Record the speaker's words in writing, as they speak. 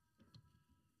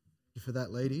you for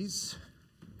that, ladies.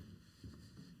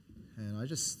 And I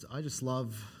just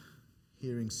love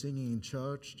hearing singing in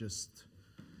church.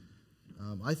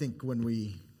 I think when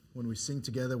we sing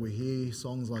together, we hear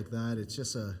songs like that. It's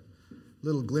just a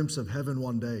little glimpse of heaven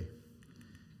one day,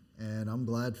 and I'm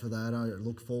glad for that. I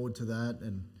look forward to that.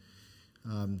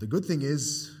 And the good thing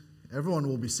is, everyone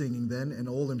will be singing then, and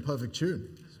all in perfect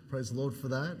tune. So praise the Lord for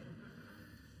that.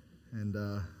 And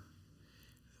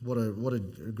what a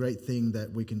great thing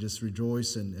that we can just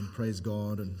rejoice and praise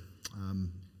God.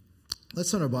 And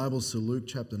let's turn our Bibles to Luke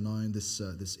chapter 9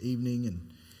 this evening, and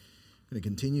I'm going to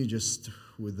continue just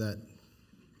with that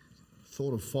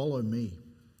thought of follow me.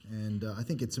 And I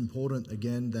think it's important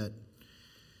again that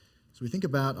as we think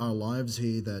about our lives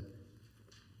here, that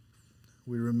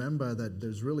we remember that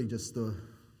there's really just what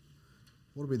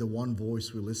will be the one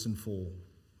voice we listen for,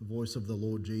 the voice of the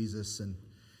Lord Jesus. And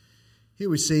here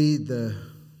we see a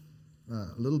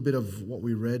little bit of what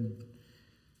we read,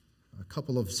 a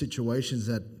couple of situations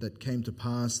that came to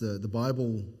pass. The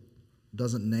Bible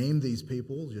doesn't name these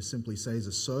people, just simply says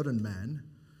a certain man,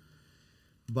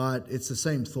 but it's the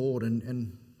same thought.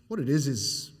 And what it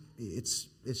is it's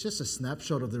just a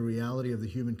snapshot of the reality of the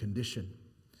human condition.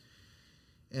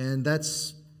 And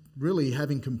that's really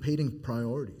having competing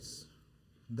priorities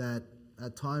that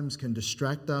at times can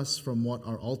distract us from what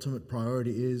our ultimate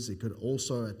priority is. It could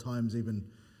also at times even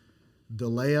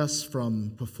delay us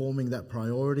from performing that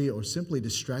priority, or simply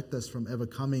distract us from ever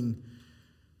coming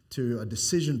to a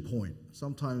decision point.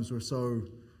 Sometimes we're so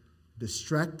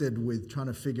distracted with trying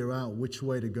to figure out which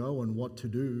way to go and what to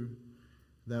do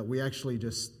that we actually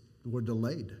just were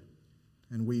delayed,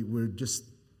 and we're just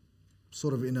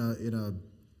sort of in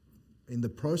the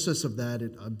process of that,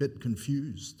 a bit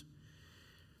confused.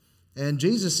 And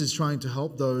Jesus is trying to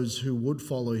help those who would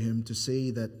follow him to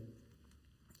see that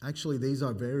actually these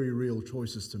are very real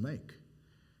choices to make.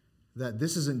 That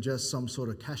this isn't just some sort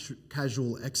of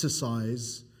casual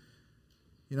exercise.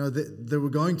 You know, there were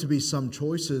going to be some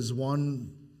choices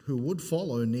one who would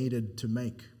follow needed to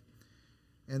make.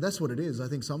 And that's what it is. I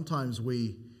think sometimes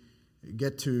we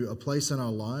get to a place in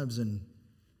our lives and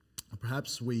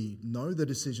perhaps we know the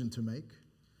decision to make,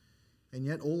 and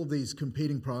yet all of these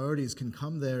competing priorities can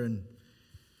come there, and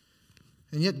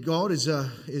yet God is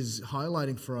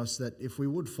highlighting for us that if we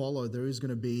would follow, there is going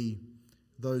to be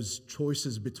those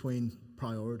choices between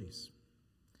priorities.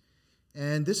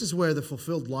 And this is where the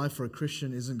fulfilled life for a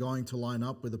Christian isn't going to line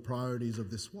up with the priorities of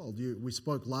this world. We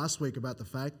spoke last week about the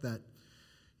fact that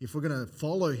if we're going to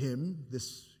follow him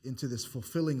into this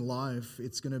fulfilling life,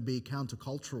 it's going to be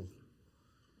countercultural.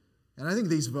 And I think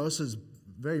these verses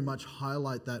very much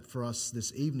highlight that for us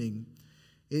this evening.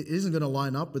 It isn't going to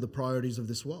line up with the priorities of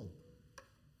this world.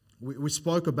 We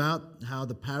spoke about how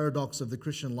the paradox of the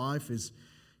Christian life is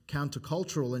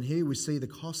countercultural, and here we see the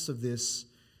costs of this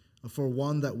for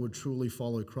one that would truly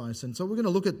follow Christ. And so we're going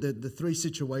to look at the three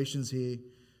situations here,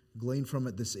 glean from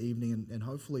it this evening, and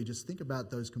hopefully just think about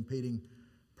those competing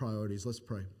priorities. Let's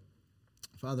pray.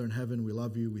 Father in heaven, we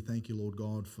love you. We thank you, Lord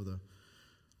God, for the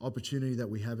opportunity that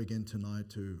we have again tonight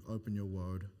to open your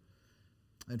word.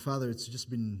 And Father, it's just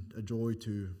been a joy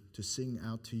to sing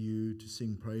out to you, to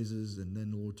sing praises, and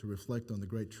then, Lord, to reflect on the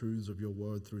great truths of your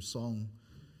word through song,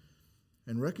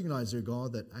 and recognize, dear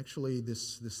God, that actually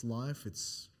this life,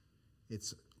 it's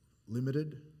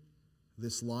limited.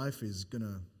 This life is going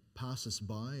to pass us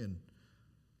by,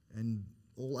 and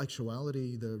all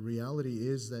actuality, the reality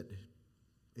is that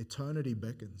eternity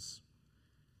beckons.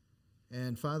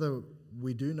 And Father,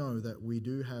 we do know that we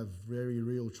do have very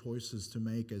real choices to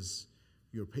make as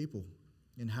your people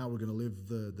in how we're going to live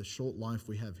the short life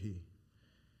we have here.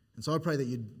 And so I pray that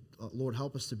you'd, Lord,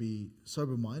 help us to be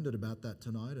sober-minded about that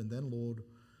tonight, and then, Lord,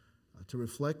 to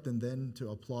reflect and then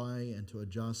to apply and to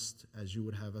adjust as you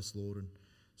would have us, Lord. And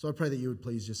so I pray that you would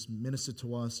please just minister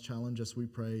to us, challenge us, we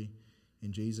pray,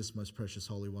 in Jesus' most precious,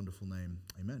 holy, wonderful name.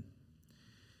 Amen.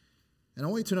 And I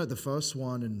want you to note the first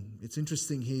one, and it's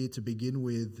interesting here to begin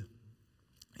with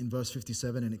in verse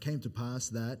 57, and it came to pass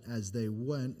that as they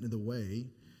went the way,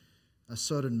 a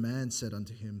certain man said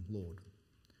unto him, Lord.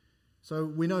 So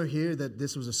we know here that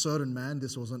this was a certain man.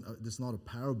 This is not a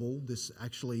parable. This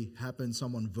actually happened.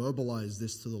 Someone verbalized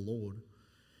this to the Lord.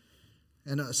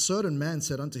 And a certain man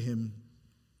said unto him,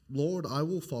 Lord, I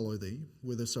will follow thee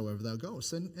whithersoever thou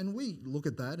goest. And we look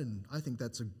at that, and I think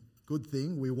that's a good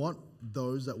thing. We want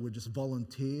those that would just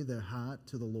volunteer their heart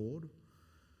to the Lord.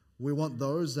 We want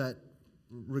those that,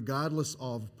 regardless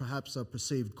of perhaps a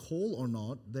perceived call or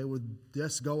not, they would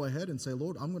just go ahead and say,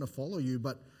 Lord, I'm going to follow you.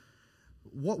 But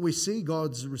what we see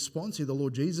God's response here, the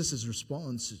Lord Jesus'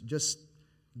 response, just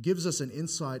gives us an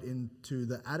insight into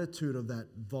the attitude of that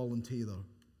volunteer, though.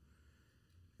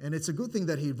 And it's a good thing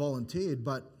that he volunteered,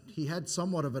 but he had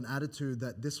somewhat of an attitude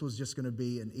that this was just going to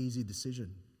be an easy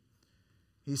decision.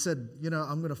 He said,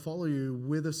 I'm going to follow you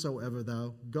whithersoever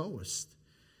thou goest.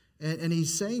 And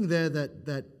he's saying there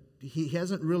that he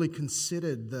hasn't really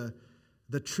considered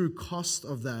the true cost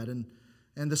of that.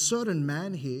 And the certain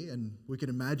man here, and we can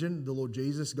imagine the Lord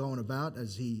Jesus going about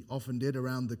as he often did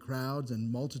around the crowds,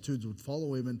 and multitudes would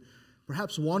follow him. And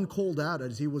perhaps one called out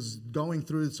as he was going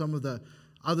through some of the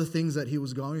other things that he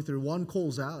was going through. One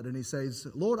calls out and he says,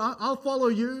 Lord, I'll follow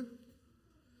you.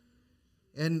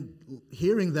 And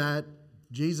hearing that,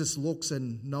 Jesus looks,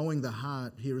 and knowing the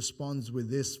heart, he responds with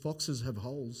this: foxes have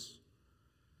holes,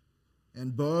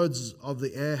 and birds of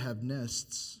the air have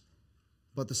nests,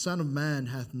 but the Son of Man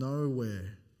hath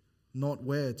nowhere, not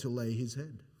where to lay his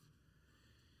head.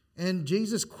 And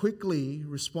Jesus quickly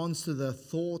responds to the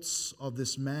thoughts of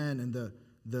this man and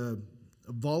the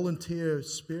volunteer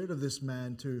spirit of this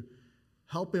man to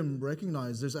help him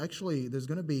recognize there's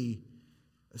going to be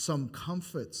some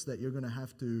comforts that you're going to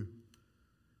have to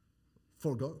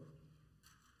forego.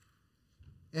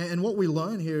 And what we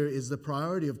learn here is the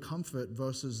priority of comfort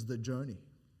versus the journey.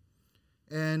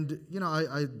 And,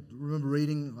 I remember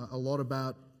reading a lot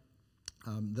about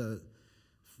the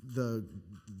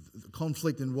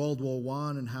conflict in World War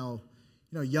I and how,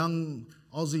 young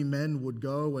Aussie men would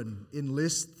go and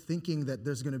enlist thinking that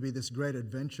there's going to be this great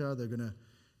adventure.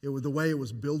 The way it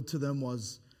was billed to them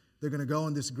was they're going to go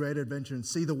on this great adventure and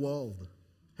see the world.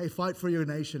 Hey, fight for your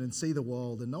nation and see the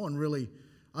world. And no one really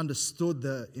understood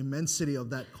the immensity of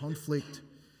that conflict.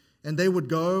 And they would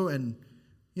go and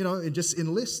just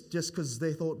enlist just because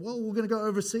they thought, well, we're going to go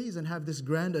overseas and have this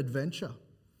grand adventure.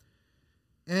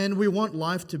 And we want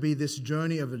life to be this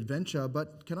journey of adventure,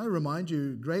 but can I remind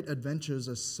you, great adventures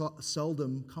are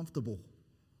seldom comfortable.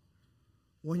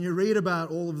 When you read about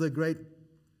all of the great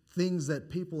things that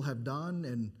people have done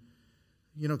and,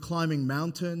 climbing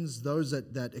mountains, those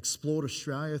that explored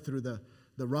Australia through the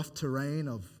rough terrain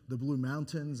of the Blue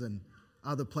Mountains and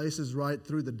other places right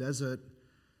through the desert,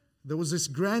 there was this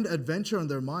grand adventure in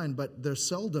their mind, but they're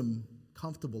seldom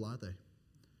comfortable, are they?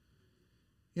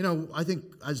 I think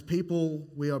as people,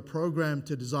 we are programmed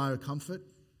to desire comfort.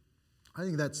 I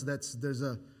think there's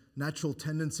a natural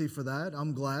tendency for that.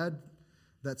 I'm glad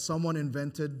that someone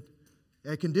invented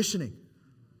air conditioning.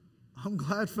 I'm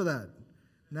glad for that.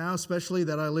 Now, especially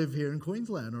that I live here in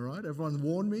Queensland, all right? Everyone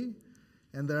warned me,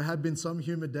 and there have been some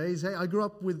humid days. Hey, I didn't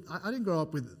grow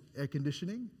up with air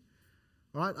conditioning,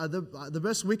 all right? The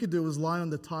best we could do was lie on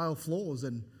the tile floors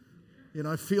and,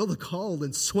 feel the cold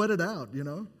and sweat it out,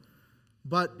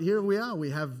 But here we are.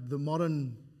 We have the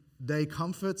modern day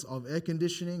comforts of air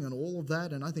conditioning and all of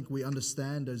that, and I think we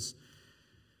understand there's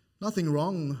nothing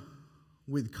wrong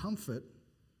with comfort.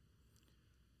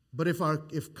 But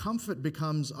if comfort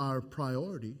becomes our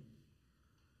priority,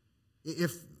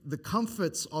 if the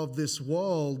comforts of this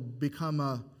world become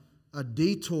a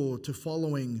detour to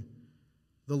following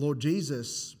the Lord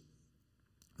Jesus,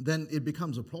 then it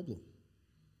becomes a problem.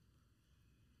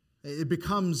 It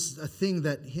becomes a thing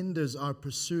that hinders our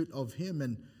pursuit of Him.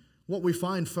 And what we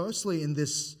find firstly in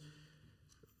this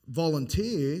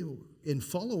volunteer in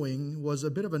following was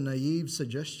a bit of a naive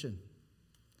suggestion.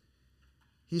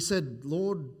 He said,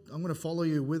 Lord, I'm going to follow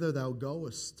you whither thou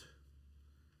goest.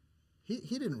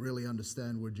 He didn't really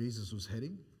understand where Jesus was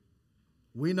heading.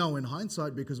 We know in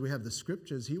hindsight, because we have the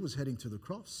scriptures, he was heading to the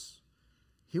cross.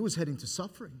 He was heading to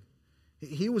suffering.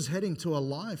 He was heading to a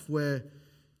life where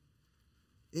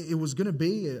it was going to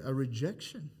be a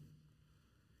rejection.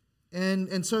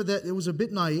 And so that it was a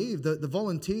bit naive. The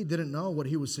volunteer didn't know what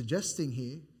he was suggesting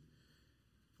here.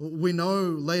 We know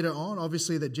later on,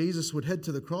 obviously, that Jesus would head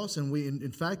to the cross, and we,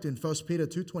 in fact, in 1 Peter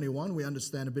 2:21, we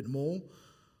understand a bit more.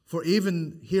 For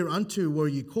even hereunto were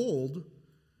ye called,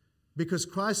 because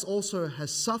Christ also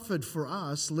has suffered for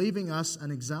us, leaving us an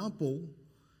example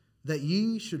that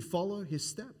ye should follow his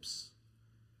steps.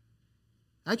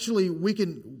 Actually, we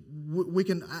can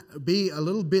be a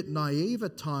little bit naive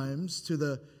at times to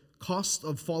the cost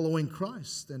of following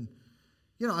Christ. And,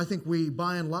 I think we,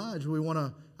 by and large, we want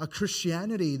a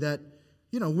Christianity that,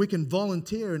 we can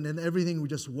volunteer and then everything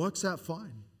just works out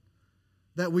fine.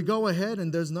 That we go ahead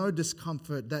and there's no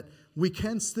discomfort, that we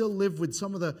can still live with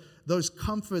some of those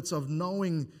comforts of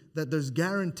knowing that there's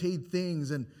guaranteed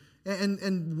things. And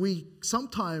we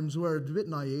sometimes we're a bit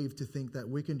naive to think that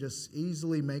we can just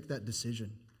easily make that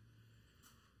decision.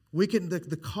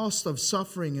 The cost of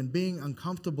suffering and being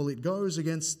uncomfortable, it goes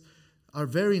against our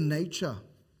very nature.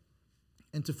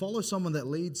 And to follow someone that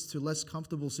leads to less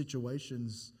comfortable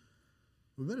situations,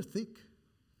 we better think.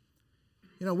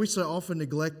 We so often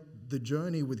neglect the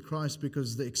journey with Christ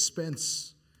because the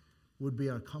expense would be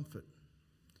our comfort.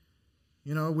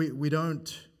 You know, we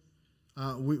don't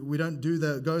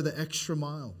go the extra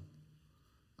mile.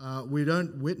 We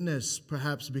don't witness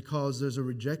perhaps because there's a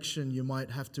rejection you might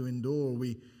have to endure.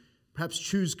 We perhaps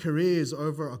choose careers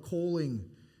over a calling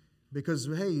because,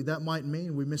 hey, that might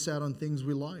mean we miss out on things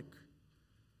we like.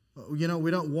 You know,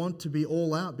 we don't want to be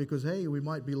all out because, hey, we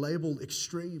might be labeled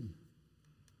extreme.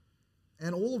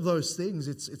 And all of those things,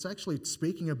 it's actually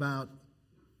speaking about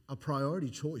a priority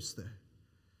choice there.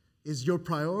 Is your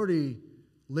priority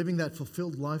living that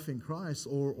fulfilled life in Christ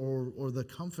or the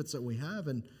comforts that we have?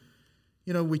 And,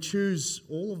 you know, we choose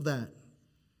all of that.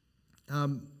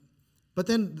 But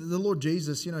then the Lord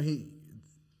Jesus, you know, he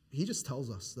just tells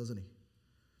us, doesn't he?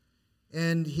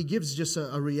 And he gives just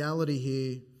a reality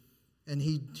here, and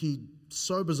he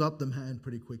sobers up the man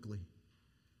pretty quickly.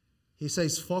 He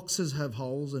says, foxes have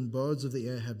holes and birds of the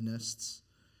air have nests,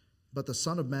 but the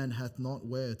Son of Man hath not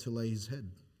where to lay his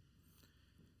head.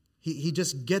 He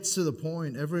just gets to the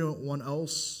point. Everyone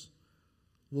else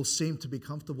will seem to be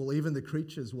comfortable. Even the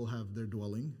creatures will have their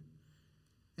dwelling.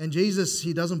 And Jesus,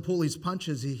 he doesn't pull his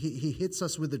punches. He hits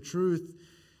us with the truth.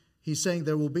 He's saying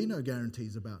there will be no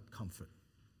guarantees about comfort.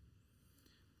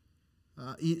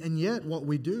 And yet what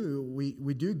we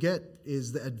do get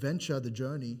is the adventure, the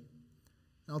journey.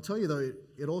 And I'll tell you though,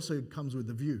 it also comes with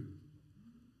the view.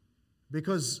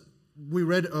 Because we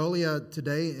read earlier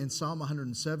today in Psalm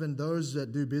 107, those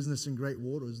that do business in great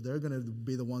waters, they're going to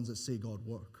be the ones that see God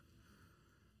work.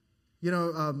 You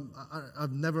know,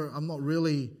 I'm not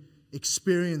really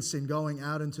experienced in going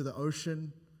out into the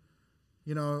ocean.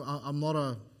 You know, I'm not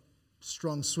a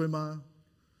strong swimmer.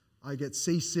 I get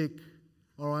seasick.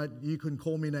 All right, you can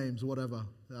call me names, whatever.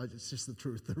 It's just the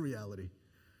truth, the reality.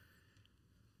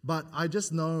 But I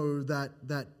just know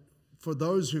that for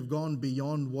those who've gone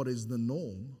beyond what is the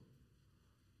norm,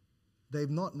 they've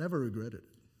never regretted it.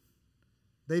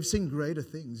 They've seen greater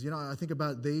things. You know, I think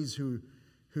about these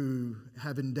who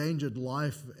have endangered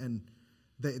life, and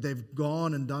they've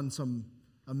gone and done some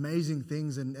amazing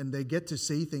things, and they get to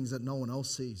see things that no one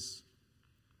else sees.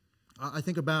 I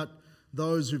think about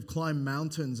those who've climbed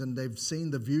mountains and they've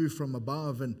seen the view from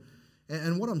above. And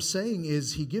what I'm saying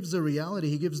is he gives the reality,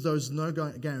 he gives those no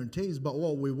guarantees, but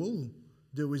what we will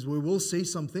do is we will see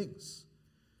some things.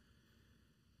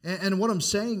 And what I'm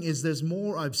saying is there's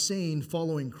more I've seen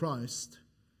following Christ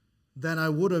than I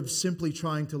would have simply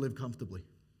trying to live comfortably.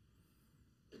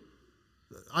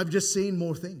 I've just seen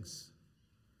more things.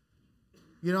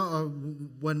 You know,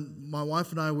 when my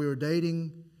wife and I, we were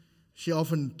dating, she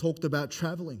often talked about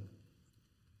traveling.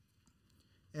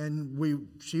 And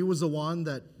she was the one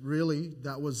that really,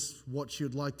 that was what she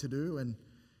would like to do. And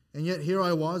yet here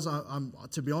I was, I'm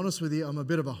to be honest with you, I'm a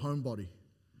bit of a homebody.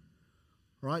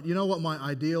 Right? You know what my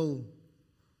ideal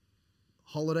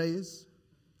holiday is?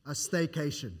 A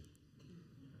staycation.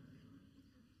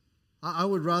 I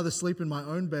would rather sleep in my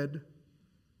own bed,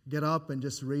 get up and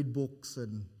just read books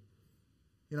and,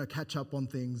 you know, catch up on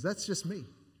things. That's just me.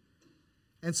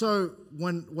 And so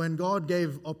when God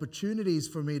gave opportunities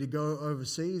for me to go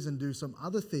overseas and do some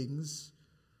other things,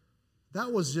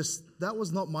 that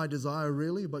was not my desire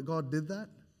really, but God did that.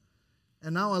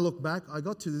 And now I look back, I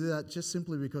got to do that just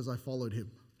simply because I followed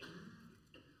him.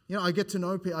 You know, I get to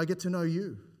know people, I get to know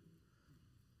you.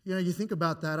 You know, you think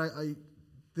about that,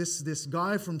 this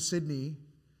guy from Sydney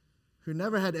who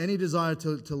never had any desire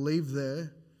to leave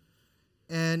there,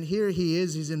 and here he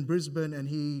is, he's in Brisbane and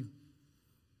he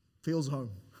feels home.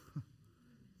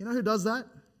 You know who does that?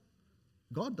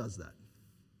 God does that.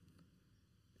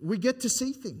 We get to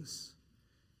see things.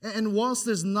 And whilst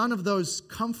there's none of those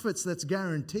comforts that's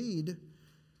guaranteed,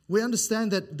 we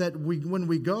understand that when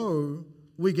we go,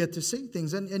 we get to see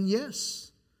things. And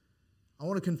yes, I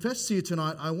want to confess to you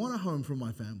tonight, I want a home for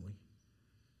my family.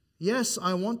 Yes,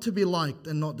 I want to be liked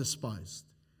and not despised.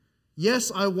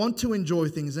 Yes, I want to enjoy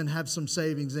things and have some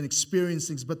savings and experience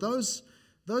things, but those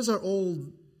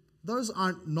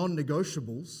aren't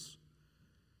non-negotiables.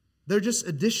 They're just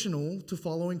additional to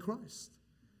following Christ.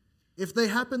 If they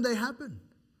happen, they happen.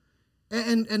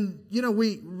 And you know,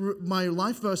 my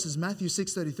life verse is Matthew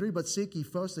 6:33, but seek ye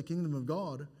first the kingdom of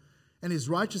God and his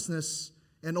righteousness,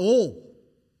 and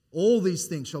all these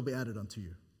things shall be added unto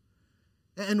you.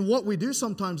 And what we do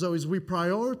sometimes, though, is we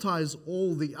prioritize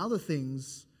all the other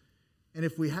things, and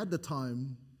if we had the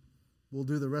time, we'll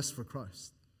do the rest for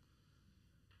Christ.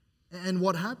 And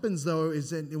what happens, though,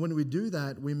 is that when we do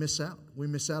that, we miss out. We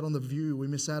miss out on the view. We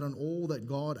miss out on all that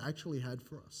God actually had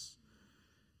for us.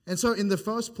 And so in the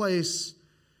first place,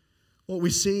 what we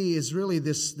see is really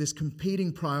this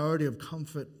competing priority of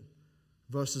comfort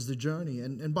versus the journey.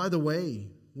 And by the way,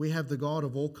 we have the God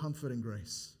of all comfort and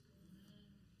grace.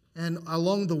 And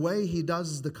along the way, he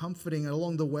does the comforting, and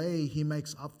along the way, he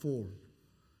makes up for.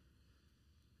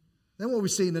 Then what we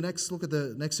see in the next, look at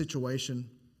the next situation.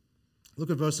 Look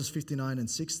at verses 59 and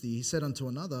 60. He said unto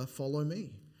another, follow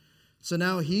me. So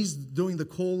now he's doing the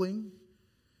calling.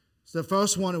 So the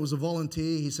first one, it was a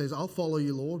volunteer. He says, I'll follow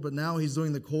you, Lord. But now he's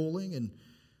doing the calling. And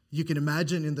you can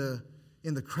imagine in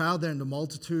the crowd there, in the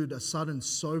multitude, a sudden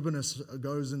soberness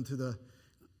goes in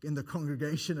the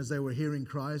congregation as they were hearing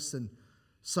Christ. And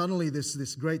suddenly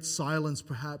this great silence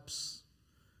perhaps.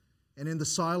 And in the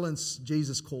silence,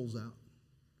 Jesus calls out,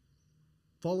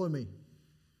 follow me.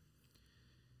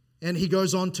 And he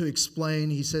goes on to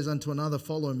explain, he says unto another,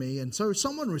 follow me. And so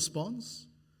someone responds,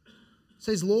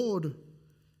 says, Lord,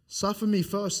 suffer me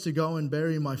first to go and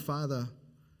bury my father.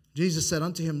 Jesus said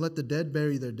unto him, let the dead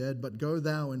bury their dead, but go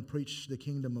thou and preach the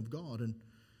kingdom of God. And,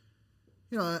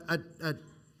 at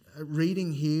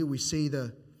reading here, we see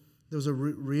there was a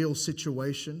real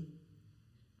situation.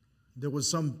 There was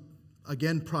some,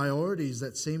 again, priorities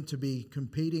that seemed to be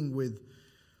competing with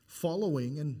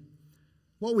following. And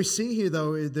what we see here,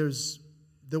 though, is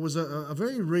there was a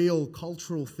very real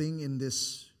cultural thing in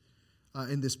this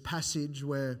passage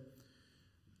where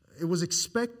it was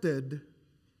expected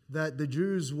that the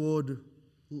Jews would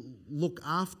look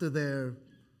after their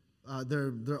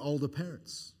older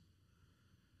parents.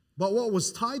 But what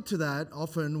was tied to that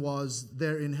often was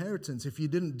their inheritance. If you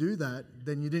didn't do that,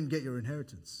 then you didn't get your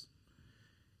inheritance.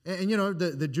 And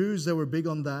the Jews, they were big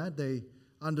on that. They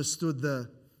understood the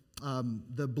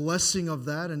blessing of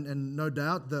that, and no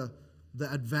doubt the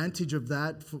advantage of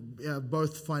that,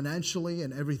 both financially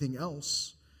and everything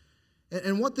else.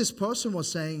 And what this person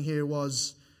was saying here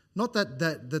was not that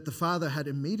the father had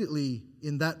immediately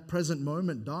in that present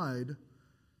moment died,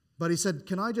 but he said,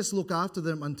 can I just look after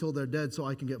them until they're dead so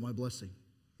I can get my blessing,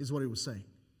 is what he was saying.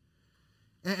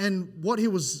 And what he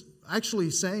was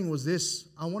actually saying was this: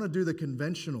 I want to do the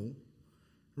conventional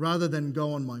rather than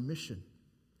go on my mission.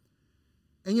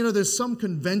 And there's some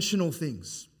conventional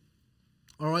things,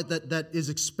 all right, that is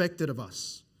expected of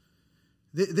us.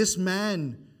 This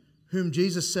man whom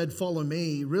Jesus said, follow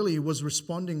me, really was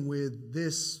responding with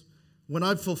this: when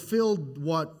I've fulfilled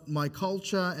what my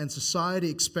culture and society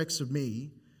expects of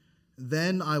me,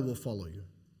 then I will follow you.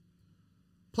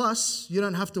 Plus, you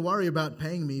don't have to worry about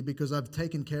paying me because I've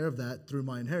taken care of that through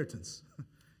my inheritance,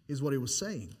 is what he was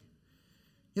saying.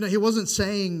 He wasn't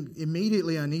saying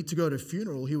immediately I need to go to a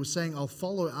funeral. He was saying I'll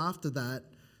follow after that.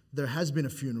 There has been a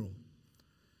funeral.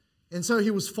 And so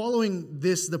he was following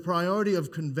the priority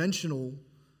of conventional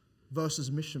versus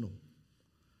missional.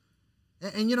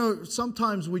 And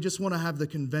sometimes we just want to have the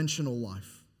conventional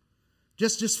life.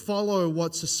 Just follow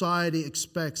what society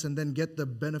expects and then get the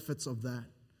benefits of that.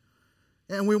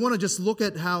 And we want to just look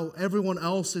at how everyone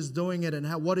else is doing it and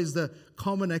what is the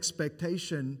common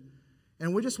expectation,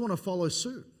 and we just want to follow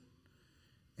suit.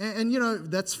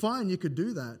 And that's fine, you could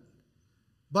do that.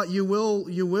 But you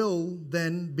will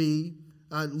then be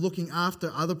looking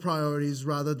after other priorities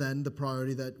rather than the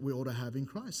priority that we ought to have in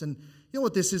Christ. And you know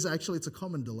what this is? Actually, it's a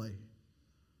common delay.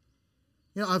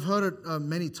 I've heard it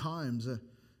many times.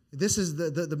 This is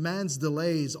the man's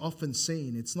delay is often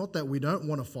seen. It's not that we don't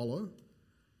want to follow.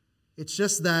 It's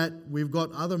just that we've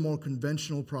got other more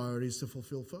conventional priorities to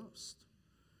fulfill first.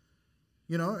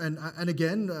 And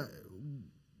again,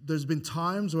 there's been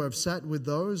times where I've sat with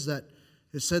those that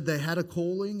have said they had a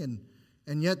calling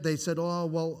and yet they said, oh,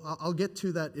 well, I'll get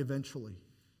to that eventually.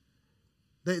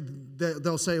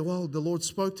 They'll say, well, the Lord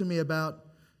spoke to me about,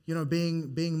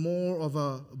 being more of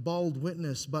a bold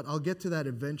witness, but I'll get to that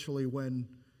eventually when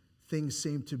things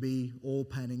seem to be all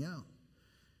panning out.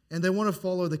 And they want to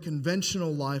follow the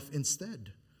conventional life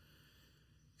instead.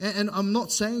 And I'm not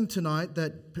saying tonight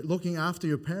that looking after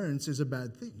your parents is a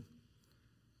bad thing,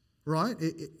 right?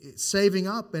 Saving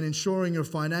up and ensuring you're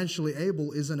financially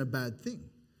able isn't a bad thing.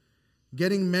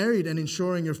 Getting married and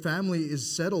ensuring your family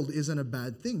is settled isn't a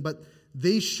bad thing. But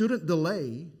these shouldn't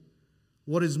delay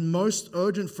what is most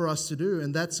urgent for us to do,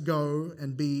 and that's go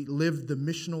and live the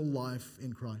missional life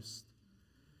in Christ.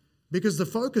 Because the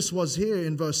focus was here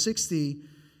in verse 60,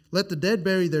 let the dead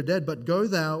bury their dead, but go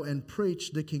thou and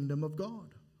preach the kingdom of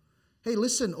God. Hey,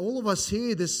 listen, all of us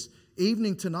here this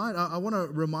evening tonight, I want to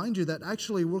remind you that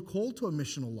actually we're called to a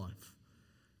missional life.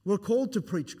 We're called to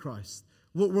preach Christ.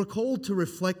 We're called to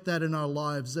reflect that in our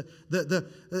lives.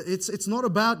 It's not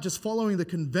about just following the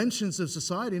conventions of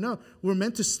society. No, we're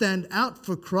meant to stand out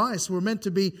for Christ. We're meant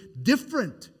to be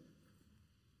different.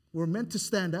 We're meant to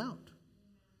stand out.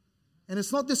 And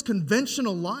it's not this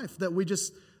conventional life that we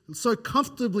just so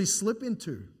comfortably slip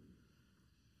into.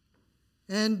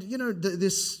 And,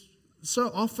 this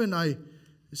so often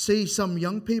see some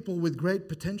young people with great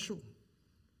potential.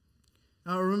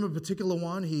 I remember a particular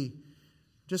one, he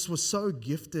just was so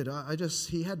gifted.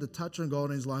 He had the touch on God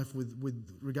in his life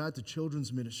with regard to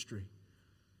children's ministry.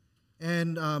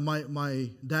 And my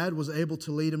dad was able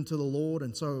to lead him to the Lord,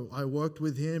 and so I worked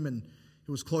with him, and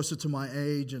he was closer to my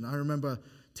age, and I remember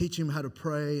teaching him how to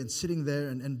pray and sitting there,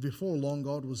 and before long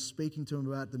God was speaking to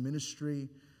him about the ministry,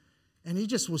 and he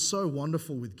just was so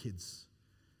wonderful with kids.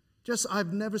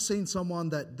 I've never seen someone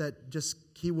that just,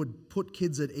 he would put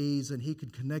kids at ease and he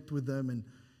could connect with them,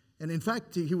 and in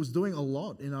fact he was doing a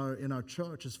lot in our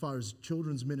church as far as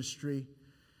children's ministry.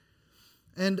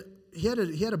 And he had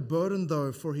a burden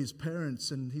though for his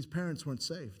parents, and his parents weren't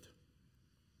saved.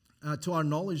 To our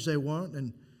knowledge, they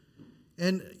weren't,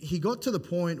 and he got to the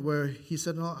point where he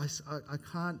said, "No, I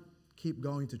can't keep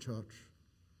going to church."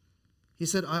 He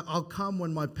said, "I'll come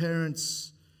when my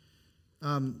parents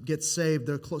get saved.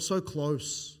 They're so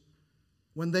close.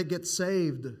 When they get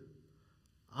saved,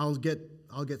 I'll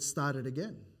get started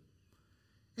again."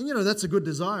 And that's a good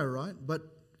desire, right? But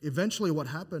eventually, what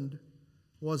happened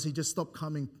was he just stopped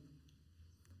coming,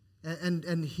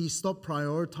 and he stopped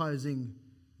prioritizing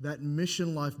that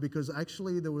mission life because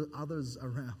actually there were others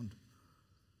around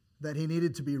that he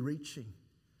needed to be reaching.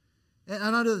 And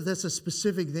I know that that's a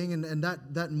specific thing, and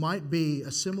that might be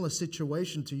a similar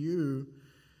situation to you.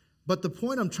 But the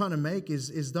point I'm trying to make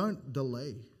is don't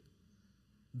delay.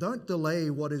 Don't delay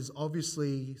what is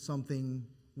obviously something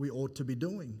we ought to be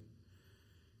doing.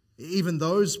 Even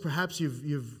those, perhaps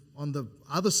you've on the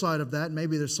other side of that,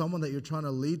 maybe there's someone that you're trying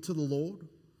to lead to the Lord,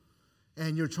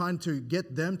 and you're trying to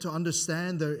get them to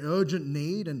understand their urgent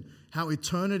need and how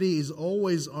eternity is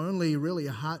always only really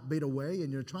a heartbeat away,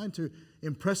 and you're trying to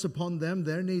impress upon them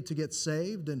their need to get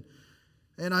saved. And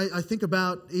I think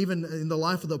about even in the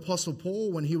life of the Apostle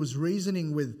Paul when he was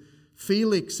reasoning with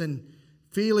Felix, and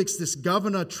Felix, this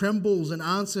governor, trembles and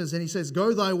answers, and he says,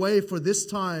 "Go thy way, for this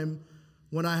time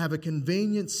when I have a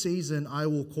convenient season, I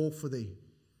will call for thee."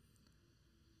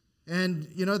 And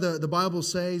the Bible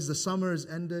says the summer has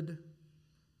ended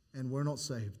and we're not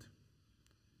saved.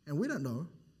 And we don't know.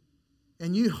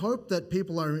 And you hope that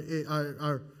people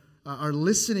are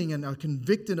listening and are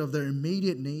convicted of their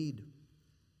immediate need.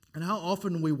 And how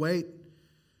often we wait,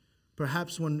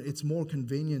 perhaps when it's more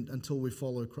convenient, until we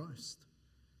follow Christ.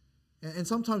 And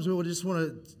sometimes we will just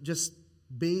want to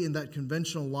be in that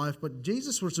conventional life, but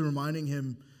Jesus was reminding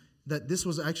him that this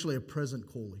was actually a present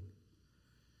calling.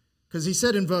 Because he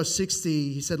said in verse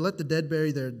 60, he said, "Let the dead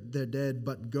bury their dead,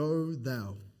 but go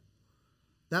thou."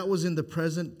 That was in the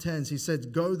present tense. He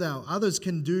said, "Go thou." Others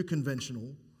can do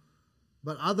conventional,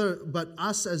 but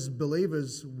us as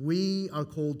believers, we are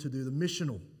called to do the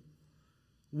missional.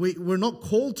 We're not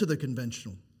called to the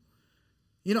conventional.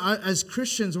 As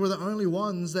Christians, we're the only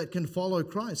ones that can follow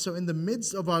Christ. So in the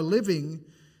midst of our living,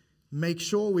 make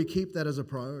sure we keep that as a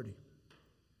priority.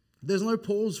 There's no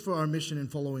pause for our mission in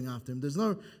following after Him. There's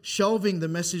no shelving the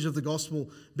message of the gospel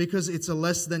because it's a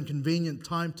less than convenient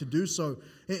time to do so.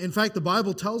 In fact, the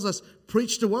Bible tells us,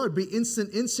 preach the word, be instant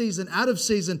in season, out of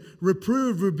season,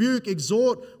 reprove, rebuke,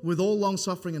 exhort with all long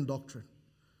suffering and doctrine.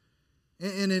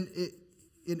 And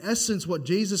in essence, what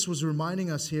Jesus was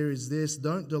reminding us here is this: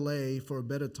 don't delay for a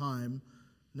better time.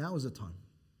 Now is the time.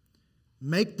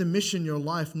 Make the mission your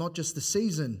life, not just the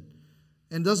season.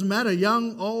 And it doesn't matter,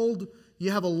 young, old,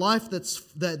 you have a life that's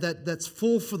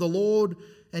full for the Lord,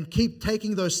 and keep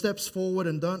taking those steps forward,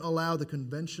 and don't allow the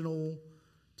conventional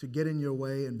to get in your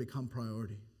way and become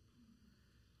priority.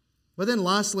 But then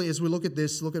lastly, as we look at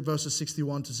this, look at verses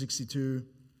 61 to 62.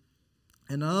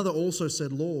 And another also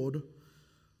said, "Lord,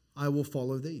 I will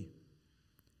follow thee."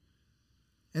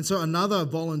 And so another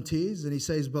volunteers, and he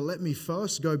says, "But let me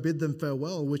first go bid them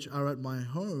farewell, which are at my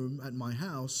home, at my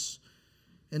house."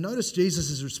 And notice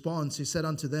Jesus' response. He said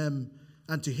unto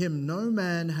him, "No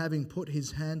man having put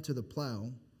his hand to the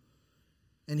plow,"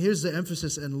 and here's the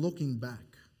emphasis, "and looking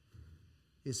back,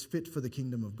 is fit for the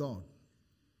kingdom of God."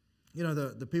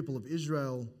 The people of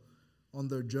Israel on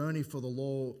their journey for the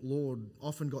Lord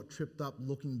often got tripped up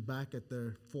looking back at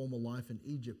their former life in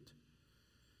Egypt.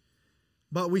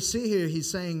 But we see here he's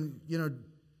saying,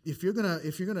 if you're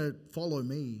gonna follow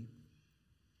me,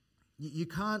 you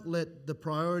can't let the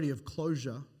priority of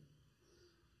closure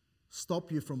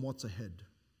stop you from what's ahead.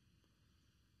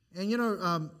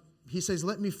 And he says,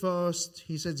 "Let me first."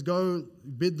 He says, "Go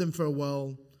bid them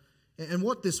farewell." And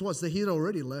what this was, that he had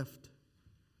already left.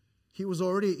 He was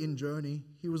already in journey.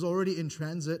 He was already in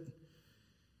transit.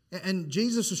 And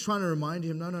Jesus was trying to remind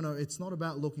him, no, it's not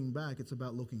about looking back, it's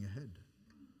about looking ahead.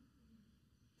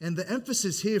 And the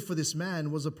emphasis here for this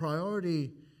man was a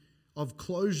priority of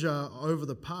closure over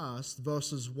the past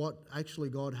versus what actually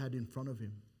God had in front of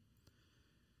him.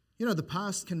 You know, the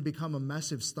past can become a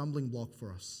massive stumbling block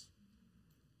for us.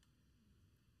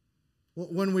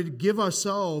 When we give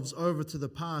ourselves over to the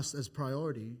past as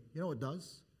priority, you know what it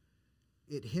does?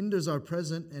 It hinders our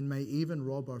present and may even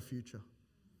rob our future.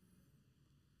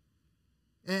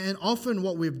 And often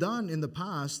what we've done in the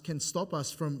past can stop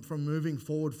us from moving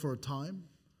forward for a time.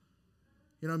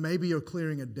 You know, maybe you're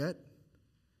clearing a debt.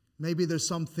 Maybe there's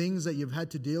some things that you've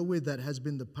had to deal with that has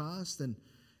been the past.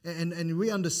 And we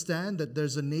understand that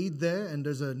there's a need there and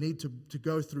there's a need to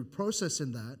go through process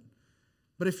in that.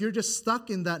 But if you're just stuck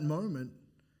in that moment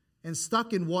and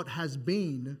stuck in what has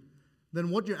been, then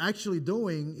what you're actually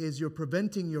doing is you're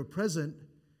preventing your present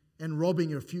and robbing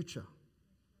your future.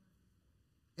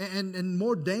 And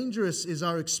more dangerous is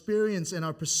our experience and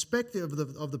our perspective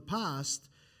of the past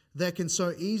that can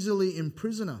so easily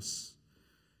imprison us.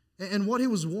 And what he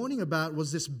was warning about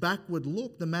was this backward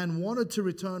look. The man wanted to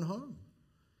return home.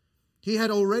 He had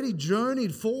already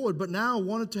journeyed forward, but now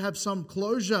wanted to have some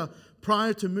closure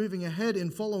prior to moving ahead in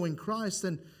following Christ.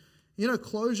 And, you know,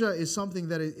 closure is something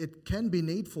that it can be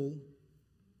needful.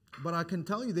 But I'll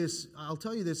tell you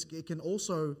this, it can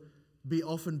also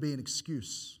often be an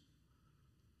excuse.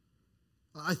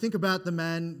 I think about the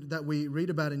man that we read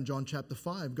about in John chapter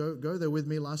 5. Go there with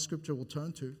me. Last scripture we'll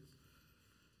turn to.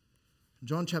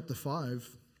 John chapter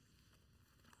 5.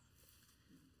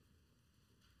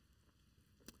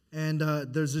 And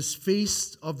there's this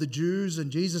feast of the Jews, and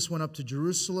Jesus went up to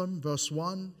Jerusalem, verse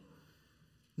 1.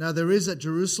 Now there is at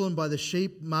Jerusalem by the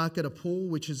sheep market a pool,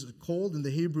 which is called in the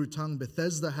Hebrew tongue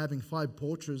Bethesda, having 5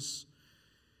 porches.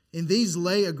 In these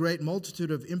lay a great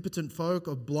multitude of impotent folk,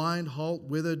 of blind, halt,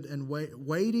 withered, and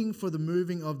waiting for the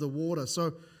moving of the water.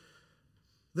 So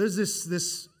there's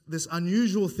this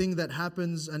unusual thing that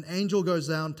happens. An angel goes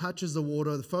down, touches the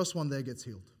water. The first one there gets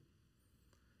healed.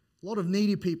 A lot of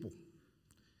needy people.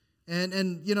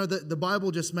 And you know, the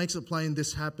Bible just makes it plain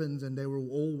this happened, and they were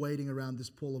all waiting around this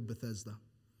pool of Bethesda.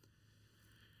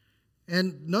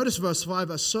 And notice verse 5,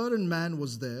 a certain man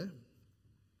was there,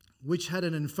 which had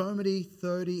an infirmity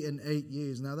 38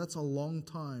 years. Now that's a long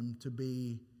time to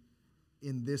be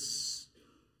in this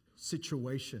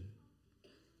situation.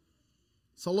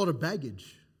 It's a lot of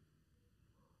baggage.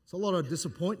 It's a lot of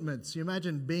disappointments. You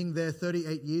imagine being there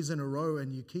 38 years in a row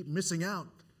and you keep missing out.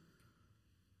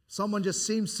 Someone just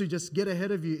seems to just get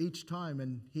ahead of you each time,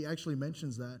 and he actually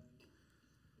mentions that.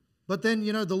 But then,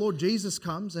 you know, the Lord Jesus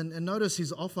comes, and notice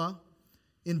his offer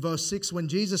in verse 6. When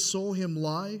Jesus saw him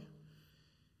lie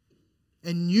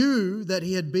and knew that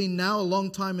he had been now a long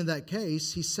time in that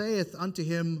case, he saith unto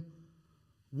him,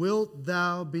 Wilt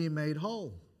thou be made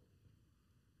whole?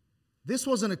 This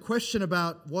wasn't a question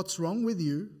about what's wrong with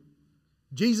you.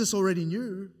 Jesus already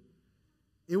knew.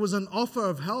 It was an offer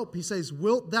of help. He says,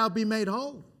 Wilt thou be made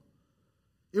whole?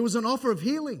 It was an offer of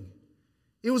healing.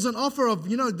 It was an offer of,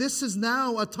 you know, this is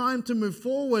now a time to move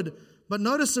forward. But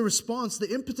notice the response.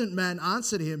 The impotent man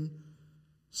answered him,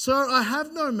 Sir, I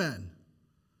have no man.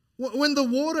 When the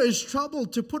water is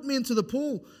troubled, to put me into the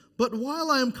pool. But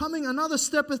while I am coming, another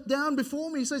steppeth down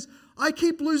before me. He says, I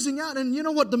keep losing out. And you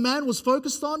know what the man was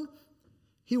focused on?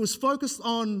 He was focused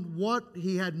on what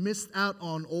he had missed out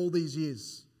on all these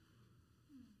years.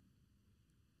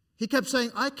 He kept saying,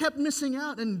 I kept missing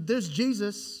out, and there's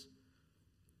Jesus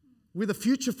with a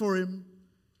future for him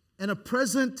and a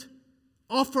present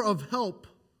offer of help.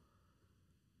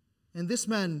 And this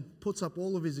man puts up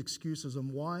all of his excuses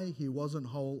on why he wasn't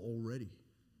whole already.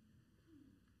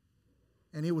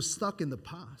 And he was stuck in the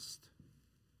past.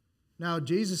 Now,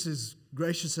 Jesus is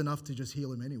gracious enough to just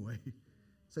heal him anyway. He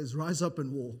says, rise up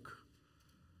and walk.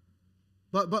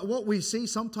 But what we see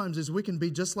sometimes is we can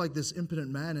be just like this impotent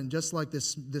man, and just like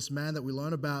this man that we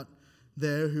learn about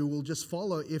there, who will just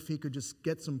follow if he could just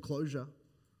get some closure.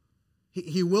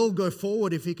 He will go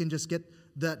forward if he can just get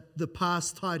the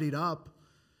past tidied up.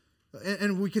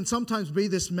 And we can sometimes be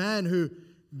this man who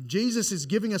Jesus is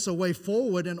giving us a way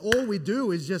forward, and all we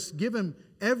do is just give him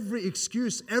every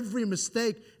excuse, every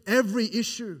mistake, every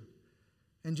issue.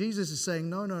 And Jesus is saying,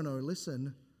 no,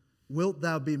 listen, wilt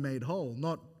thou be made whole?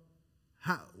 Not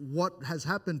what has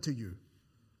happened to you.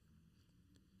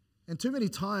 And too many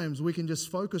times we can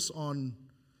just focus on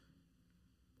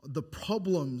the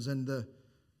problems and the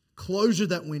closure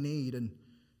that we need.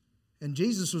 And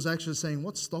Jesus was actually saying,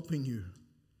 what's stopping you?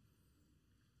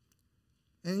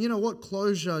 And you know what?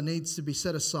 Closure needs to be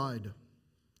set aside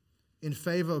in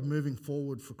favor of moving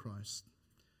forward for Christ.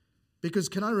 Because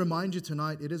can I remind you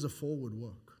tonight, it is a forward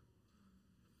work.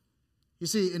 You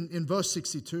see, in verse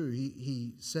 62,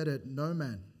 he said it, no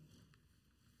man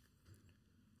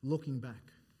looking back.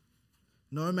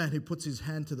 No man who puts his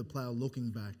hand to the plow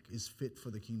looking back is fit for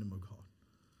the kingdom of God.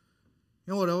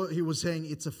 You know what he was saying?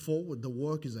 It's a forward. The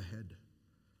work is ahead.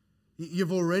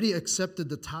 You've already accepted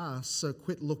the task, so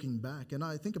quit looking back. And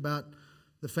I think about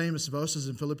the famous verses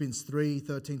in Philippians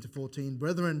 3:13-14.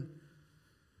 Brethren,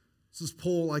 this is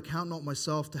Paul, I count not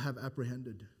myself to have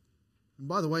apprehended. And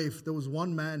by the way, if there was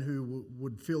one man who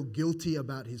would feel guilty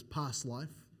about his past life,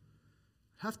 it'd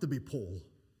have to be Paul.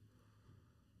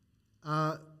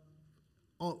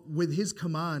 With his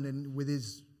command and with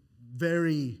his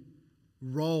very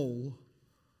role,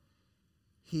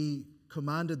 he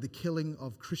commanded the killing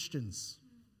of Christians.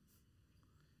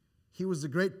 He was the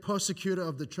great persecutor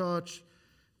of the church.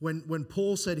 When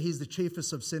Paul said he's the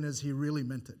chiefest of sinners, he really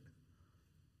meant it.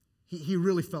 He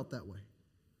really felt that way.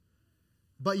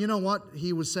 But you know what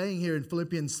he was saying here in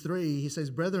Philippians 3? He says,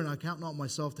 Brethren, I count not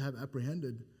myself to have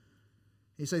apprehended.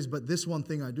 He says, but this one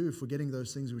thing I do, forgetting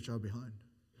those things which are behind.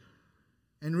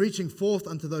 And reaching forth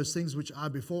unto those things which are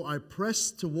before, I press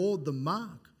toward the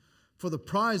mark for the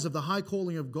prize of the high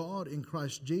calling of God in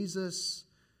Christ Jesus.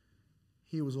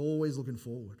 He was always looking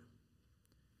forward.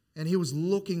 And he was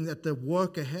looking at the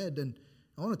work ahead. And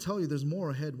I want to tell you, there's more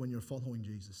ahead when you're following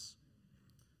Jesus.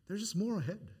 There's just more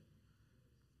ahead.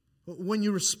 When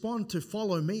you respond to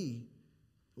follow me,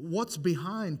 what's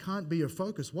behind can't be your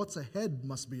focus. What's ahead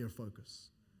must be your focus.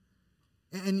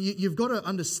 And you've got to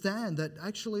understand that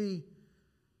actually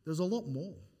there's a lot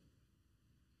more.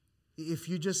 If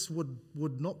you just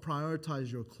would not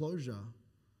prioritize your closure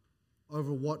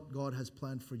over what God has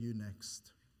planned for you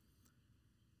next.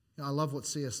 I love what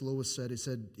C.S. Lewis said. He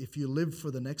said, if you live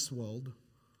for the next world,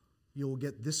 you'll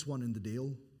get this one in the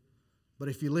deal. But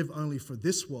if you live only for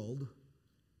this world,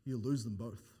 you'll lose them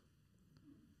both.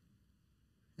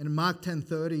 And in Mark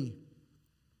 10:30,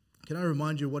 can I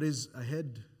remind you what is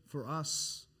ahead for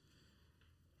us?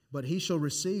 But he shall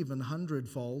receive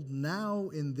 100-fold now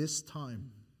in this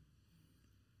time.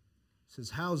 It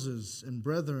says houses and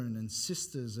brethren and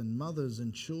sisters and mothers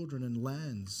and children and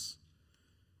lands.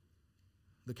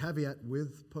 The caveat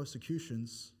with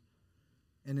persecutions,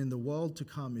 and in the world to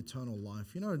come, eternal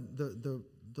life. You know, the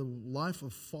life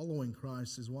of following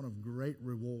Christ is one of great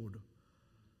reward.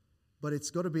 But it's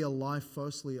got to be a life,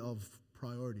 firstly, of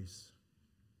priorities.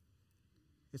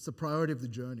 It's the priority of the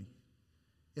journey.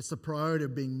 It's the priority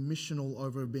of being missional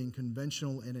over being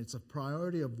conventional, and it's a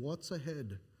priority of what's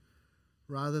ahead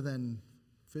rather than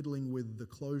fiddling with the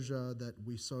closure that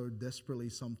we so desperately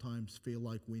sometimes feel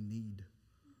like we need.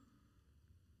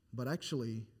 But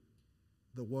actually,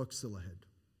 the work's still ahead.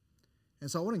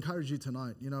 And so I want to encourage you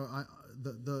tonight, you know,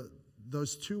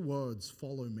 those two words,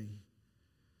 follow me.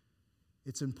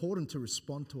 It's important to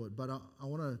respond to it, but I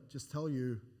want to just tell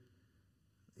you,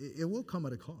 it will come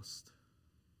at a cost.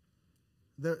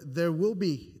 There will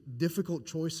be difficult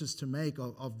choices to make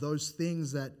of those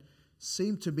things that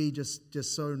seem to be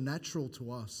just so natural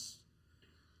to us.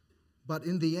 But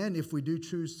in the end, if we do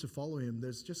choose to follow him,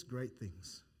 there's just great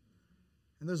things.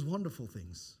 And there's wonderful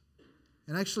things.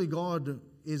 And actually, God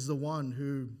is the one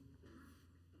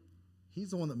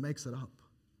he's the one that makes it up.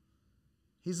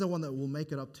 He's the one that will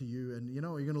make it up to you. And you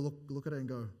know, you're going to look at it and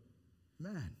go,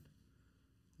 man,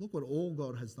 look what all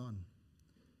God has done.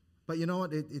 But you know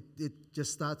what? It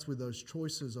just starts with those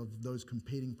choices of those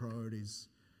competing priorities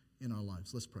in our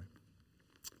lives. Let's pray.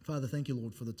 Father, thank you,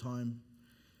 Lord, for the time.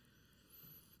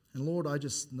 And Lord, I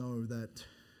just know that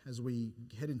as we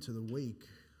head into the week,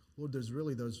 Lord, there's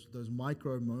really those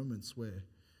micro moments where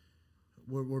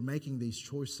we're making these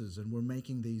choices and we're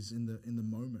making these in the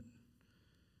moment.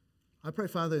 I pray,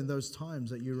 Father, in those times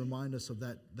that you remind us of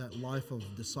that life of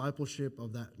discipleship,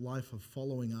 of that life of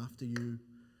following after you,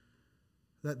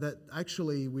 that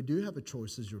actually we do have a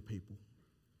choice as your people.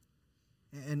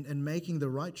 And making the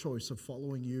right choice of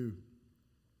following you,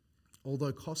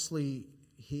 although costly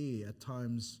here at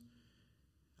times,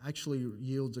 actually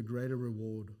yields a greater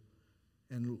reward.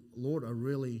 And Lord,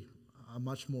 a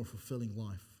much more fulfilling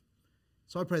life.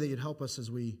 So I pray that you'd help us as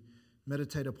we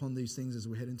meditate upon these things as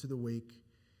we head into the week.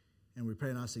 And we pray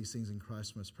and ask these things in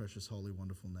Christ's most precious, holy,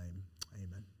 wonderful name.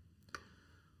 Amen.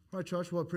 All right, church, well,